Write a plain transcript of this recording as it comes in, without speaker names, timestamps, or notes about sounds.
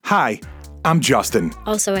Hi, I'm Justin.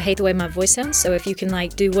 Also, I hate the way my voice sounds, so if you can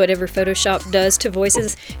do whatever Photoshop does to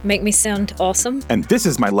voices, make me sound awesome. And this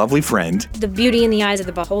is my lovely friend, The beauty in the eyes of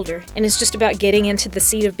the beholder, and it's just about getting into the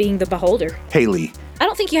seat of being the beholder. Haley. I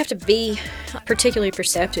don't think you have to be particularly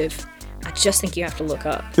perceptive. I just think you have to look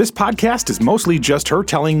up. This podcast is mostly just her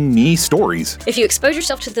telling me stories. If you expose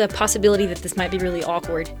yourself to the possibility that this might be really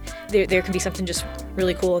awkward, there can be something just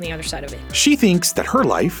really cool on the other side of it. She thinks that her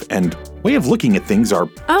life and way of looking at things are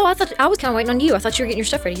Oh, I was kind of waiting on you. I thought you were getting your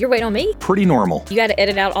stuff ready. You're waiting on me? pretty normal. You got to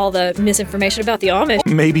edit out all the misinformation about the Amish.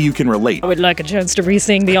 Maybe you can relate I would like a chance to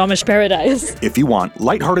re-sing the Amish Paradise. if you want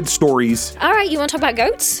lighthearted stories All right, you want to talk about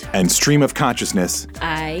goats? and stream of consciousness.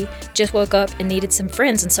 I just woke up and needed some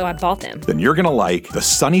friends, and so I bought them. Then you're gonna like the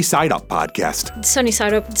Sunny Side Up podcast. Sunny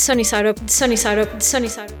side up, sunny side up, sunny side up, sunny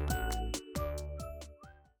side up.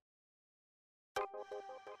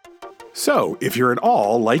 So, if you're at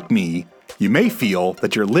all like me, you may feel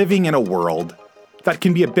that you're living in a world that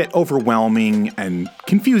can be a bit overwhelming and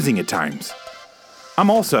confusing at times.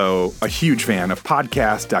 I'm also a huge fan of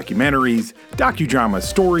podcasts, documentaries, docudramas,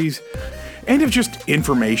 stories, and of just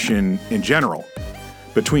information in general.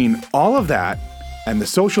 Between all of that and the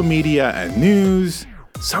social media and news,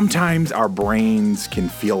 sometimes our brains can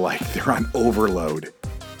feel like they're on overload.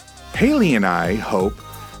 Haley and I hope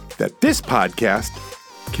that this podcast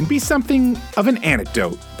can be something of an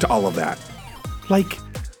antidote to all of that. Like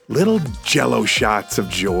little jello shots of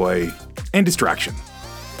joy and distraction.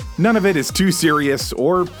 None of it is too serious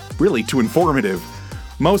or really too informative.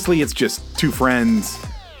 Mostly it's just two friends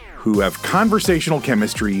who have conversational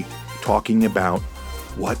chemistry talking about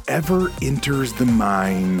whatever enters the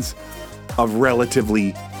minds of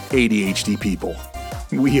relatively ADHD people.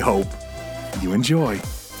 We hope you enjoy.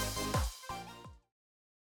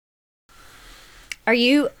 Are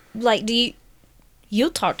you,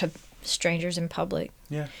 you'll talk to strangers in public.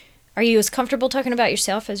 Yeah. Are you as comfortable talking about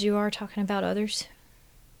yourself as you are talking about others?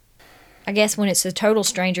 I guess when it's a total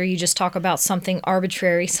stranger, you just talk about something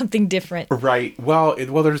arbitrary, something different. Right. Well,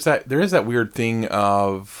 there is that weird thing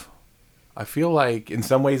of, I feel like in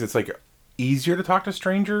some ways it's easier to talk to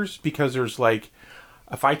strangers because there's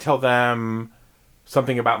if I tell them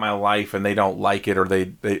something about my life and they don't like it, or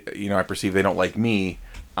they I perceive they don't like me,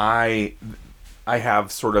 I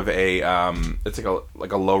have sort of a it's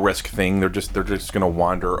like a low risk thing. They're just going to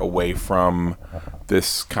wander away from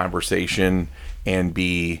this conversation and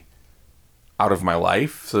be out of my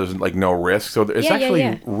life. So there's no risk. So it's actually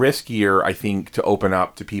riskier, I think, to open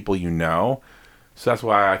up to people you know. So that's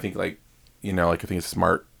why I think I think it's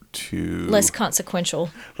smart to Less consequential.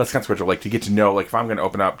 To get to know, if I'm going to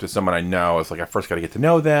open up to someone I know, it's I first got to get to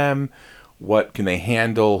know them. What can they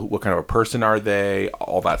handle? What kind of a person are they?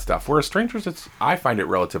 All that stuff. Whereas strangers, I find it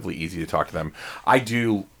relatively easy to talk to them.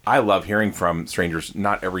 I love hearing from strangers.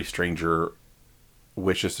 Not every stranger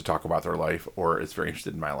wishes to talk about their life or is very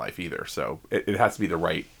interested in my life either. So it has to be the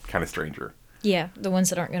right kind of stranger. Yeah, the ones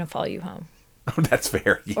that aren't going to follow you home. That's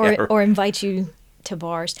fair. Yeah. Or invite you to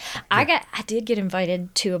bars. Yeah. I did get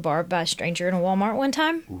invited to a bar by a stranger in a Walmart one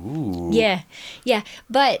time. Ooh. Yeah.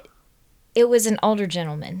 But it was an older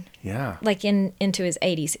gentleman. Yeah. Into his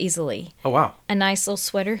 80s easily. Oh, wow. A nice little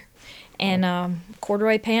sweater and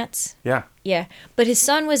corduroy pants. Yeah. Yeah. But his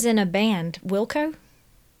son was in a band, Wilco.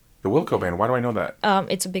 The Wilco band. Why do I know that?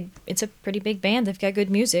 It's a pretty big band. They've got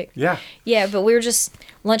good music. Yeah. Yeah, but we were just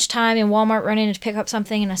lunchtime in Walmart running in to pick up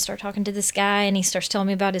something, and I start talking to this guy, and he starts telling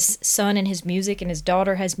me about his son and his music, and his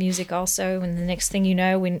daughter has music also. And the next thing you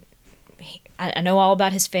know, I know all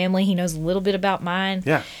about his family. He knows a little bit about mine.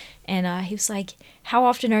 Yeah. And he was like, "How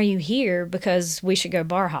often are you here? Because we should go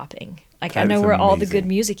bar hopping. That I know is where all the amazing. good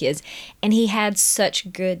music is." And he had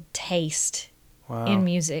such good taste in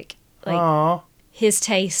music. Aww. His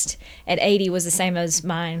taste at 80 was the same as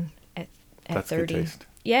mine at That's 30. good taste.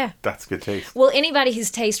 Yeah. That's good taste. Well, anybody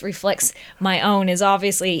whose taste reflects my own is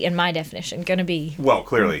obviously, in my definition, going to be Well,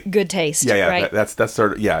 clearly. good taste. Yeah, right? that's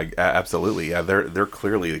sort of, absolutely. Yeah, they're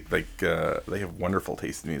clearly they have wonderful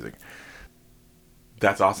taste in music.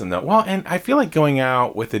 That's awesome though. Well, and I feel like going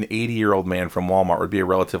out with an 80-year-old man from Walmart would be a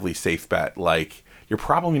relatively safe bet. You're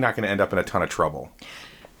probably not going to end up in a ton of trouble.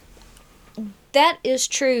 That is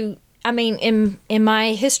true. I mean, in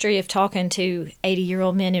my history of talking to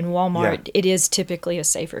 80-year-old men in Walmart, It is typically a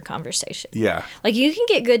safer conversation. Yeah. You can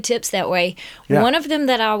get good tips that way. Yeah. One of them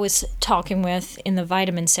that I was talking with in the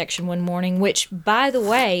vitamin section one morning, which, by the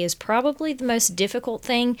way, is probably the most difficult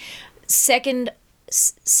thing. Second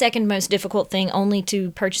most difficult thing only to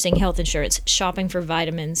purchasing health insurance. Shopping for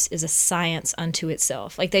vitamins is a science unto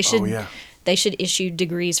itself. They should issue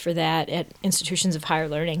degrees for that at institutions of higher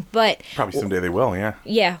learning. But Probably someday they will, yeah.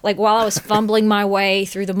 yeah, like while I was fumbling my way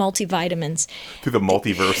through the multivitamins, Through the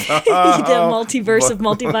multiverse. the multiverse of Yeah,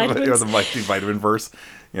 multivitamins. the multivitamin verse.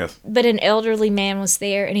 Yes. But an elderly man was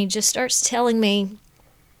there, and he just starts telling me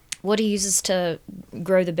what he uses to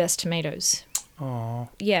grow the best tomatoes. Oh.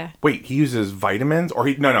 Yeah. Wait, he uses vitamins? Or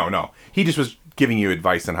no. He just was giving you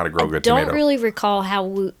advice on how to grow a good Don't tomato. really recall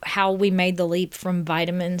how we made the leap from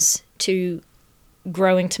vitamins to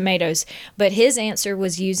growing tomatoes, but his answer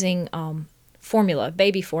was using formula,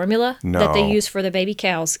 baby formula that they No. use for the baby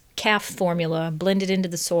cows, calf formula blended into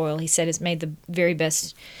the soil. He said it's made the very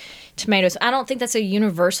best tomatoes. I don't think that's a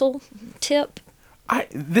universal tip.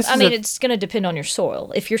 It's going to depend on your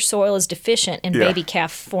soil. If your soil is deficient in Yeah. baby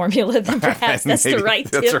calf formula, then perhaps that's the Maybe right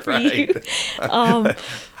that's tip for you.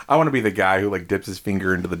 I want to be the guy who like dips his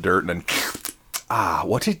finger into the dirt and then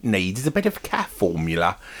what it needs is a bit of calf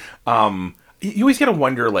formula. You always gotta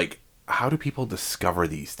wonder, like, how do people discover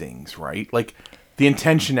these things, right? Like the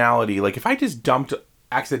intentionality. Like if I just dumped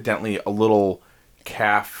accidentally a little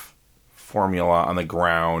calf formula on the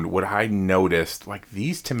ground, would I notice like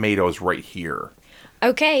these tomatoes right here?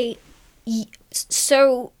 Okay,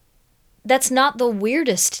 so that's not the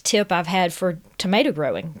weirdest tip I've had for tomato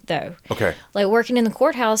growing, though. Okay. Like working in the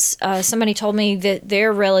courthouse, somebody told me that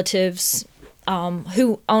their relatives,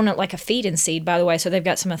 who own it like a feed and seed, by the way, so they've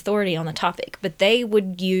got some authority on the topic, but they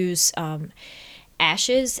would use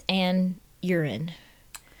ashes and urine.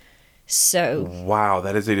 So Wow,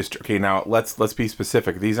 that is okay. Now let's be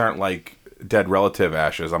specific. These aren't like dead relative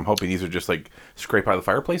ashes. I'm hoping these are just like scrape out of the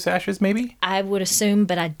fireplace ashes, maybe. I would assume,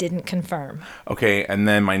 but I didn't confirm. Okay, and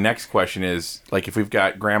then my next question is, like, if we've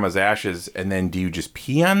got grandma's ashes, and then do you just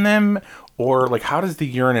pee on them, or like, how does the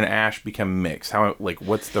urine and ash become mixed? How, like,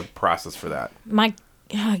 what's the process for that?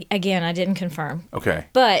 Again, I didn't confirm. Okay,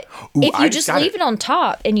 But Ooh, if I you just just got leave it. it on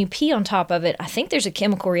top and you pee on top of it, I think there's a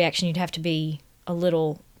chemical reaction you'd have to be a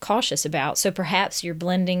little cautious about. So perhaps you're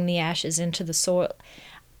blending the ashes into the soil.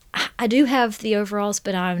 I do have the overalls,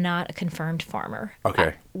 but I'm not a confirmed farmer.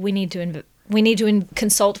 Okay. We need to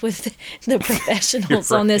consult with the professionals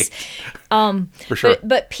You're on this. for sure.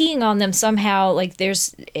 But peeing on them somehow, like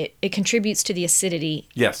it contributes to the acidity.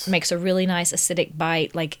 Yes. Makes a really nice acidic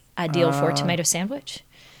bite, like ideal for a tomato sandwich.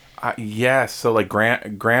 Yes. So like,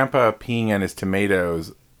 grandpa peeing on his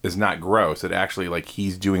tomatoes is not gross. It actually, like,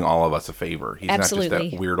 he's doing all of us a favor. He's not just Absolutely.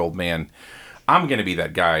 that weird old man. I'm gonna be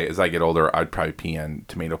that guy. As I get older, I'd probably pee on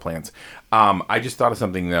tomato plants. I just thought of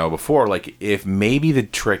something though before, like, if maybe the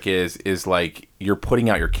trick is like you're putting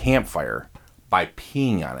out your campfire by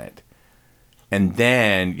peeing on it, and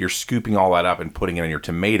then you're scooping all that up and putting it on your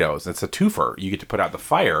tomatoes. It's a twofer. You get to put out the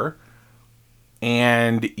fire,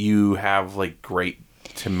 and you have like great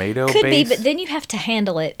tomato Could base. be, but then you have to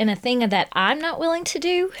handle it. And a thing that I'm not willing to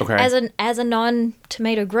do Okay. as a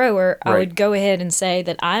non-tomato grower, I Right. would go ahead and say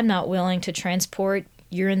that I'm not willing to transport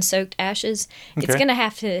urine-soaked ashes. It's Okay. going to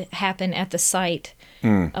have to happen at the site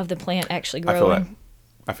of the plant actually I feel that. growing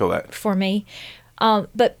I feel that. for me.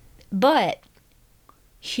 But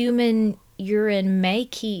human urine may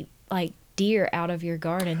keep like deer out of your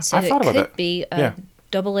garden, so I've it thought about could that. be a Yeah.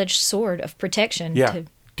 double-edged sword of protection. Yeah.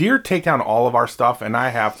 Deer take down all of our stuff, and I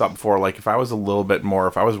have thought before, like, if I was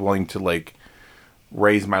willing to, like,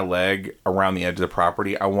 raise my leg around the edge of the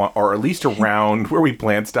property, or at least around where we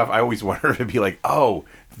plant stuff, I always wonder if it'd be like, oh,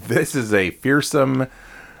 this is a fearsome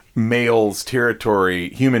male's territory,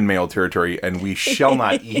 human male territory, and we shall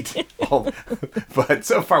not eat all. But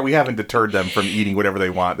so far, we haven't deterred them from eating whatever they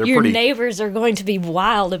want. They're Your pretty. neighbors are going to be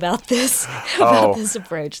wild about this Oh, this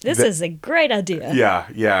approach. This is a great idea. Yeah.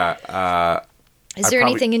 Is I there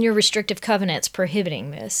probably- anything in your restrictive covenants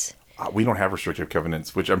prohibiting this? We don't have restrictive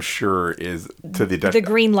covenants, which I'm sure is to the The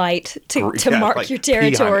green light to Yeah, mark like your pee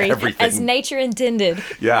on territory everything. as nature intended.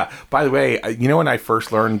 Yeah. By the way, you know when I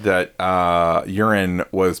first learned that urine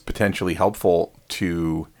was potentially helpful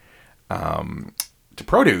to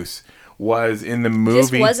produce was in the movie.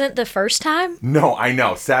 This wasn't the first time? No, I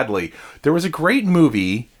know. Sadly, there was a great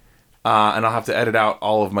movie, and I'll have to edit out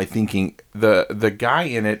all of my thinking. The guy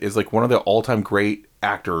in it is like one of the all-time great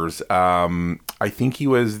actors. I think he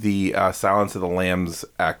was the Silence of the Lambs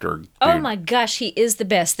actor. Dude. Oh my gosh, he is the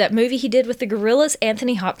best. That movie he did with the gorillas,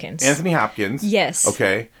 Anthony Hopkins. Anthony Hopkins. Yes.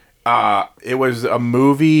 Okay. It was a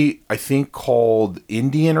movie, I think, called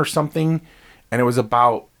Indian or something, and it was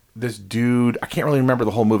about this dude. I can't really remember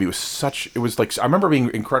the whole movie. It was like, I remember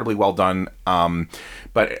being incredibly well done.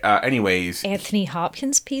 But anyways, Anthony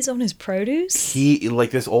Hopkins pees on his produce. he,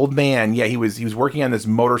 like, this old man. Yeah, he was working on this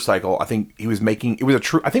motorcycle. I think he was making. It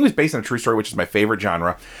was based on a true story, which is my favorite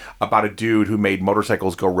genre, about a dude who made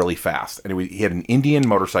motorcycles go really fast. And he had an Indian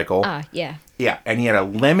motorcycle. Yeah. Yeah, and he had a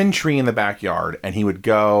lemon tree in the backyard, and he would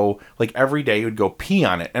go, like, every day he would go pee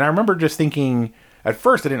on it. And I remember just thinking, at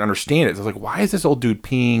first I didn't understand it. So I was like, why is this old dude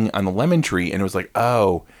peeing on the lemon tree? And it was like,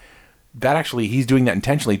 oh, he's doing that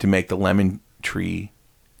intentionally to make the lemons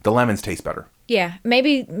taste better. Yeah,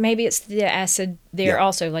 maybe it's the acid there Yeah.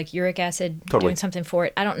 also, like uric acid Totally. doing something for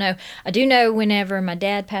it. I don't know. I do know whenever my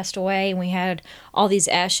dad passed away and we had all these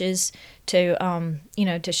ashes to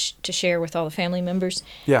to share with all the family members.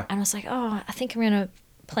 Yeah. And I was like, oh, I think I'm gonna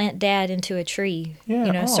plant Dad into a tree.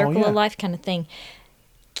 Yeah. Oh, circle yeah. of life kind of thing.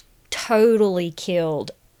 Totally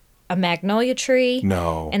killed a magnolia tree.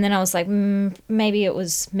 No. And then I was like, maybe it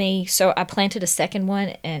was me. So I planted a second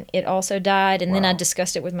one and it also died. And then I Wow.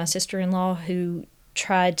 discussed it with my sister-in-law who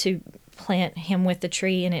tried to plant him with the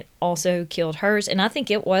tree and it also killed hers. And I think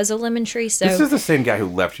it was a lemon tree. So, This is the same guy who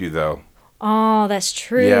left you, though. oh, that's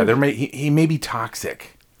true. Yeah, he may be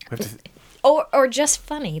toxic. We have to- Or just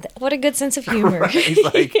funny. What a good sense of humor. He's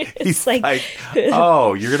like, It's like-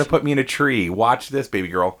 oh, you're gonna put me in a tree. Watch this, baby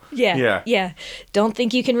girl. Yeah. Don't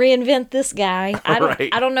think you can reinvent this guy. Right.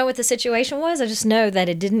 I don't know what the situation was. I just know that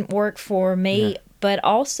it didn't work for me. Yeah. But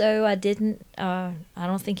also, I don't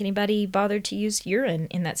think anybody bothered to use urine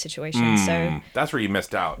in that situation. So That's where you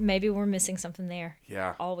missed out. maybe we're missing something there.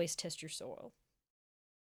 Yeah. Always test your soil.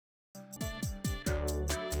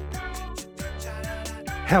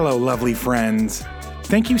 Hello, lovely friends.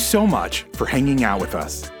 Thank you so much for hanging out with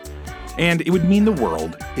us. And it would mean the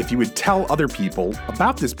world if you would tell other people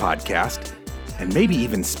about this podcast and maybe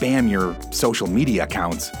even spam your social media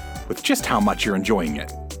accounts with just how much you're enjoying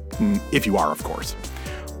it. If you are, of course.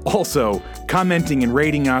 Also, commenting and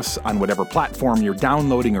rating us on whatever platform you're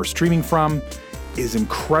downloading or streaming from is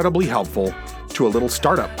incredibly helpful to a little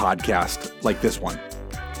startup podcast like this one.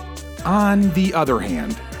 On the other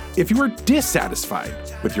hand, if you are dissatisfied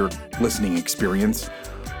with your listening experience,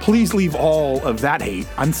 please leave all of that hate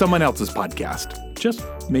on someone else's podcast. Just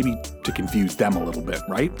maybe to confuse them a little bit,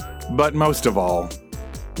 right? But most of all,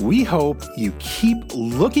 we hope you keep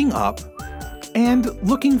looking up and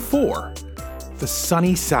looking for the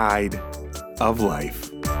sunny side of life.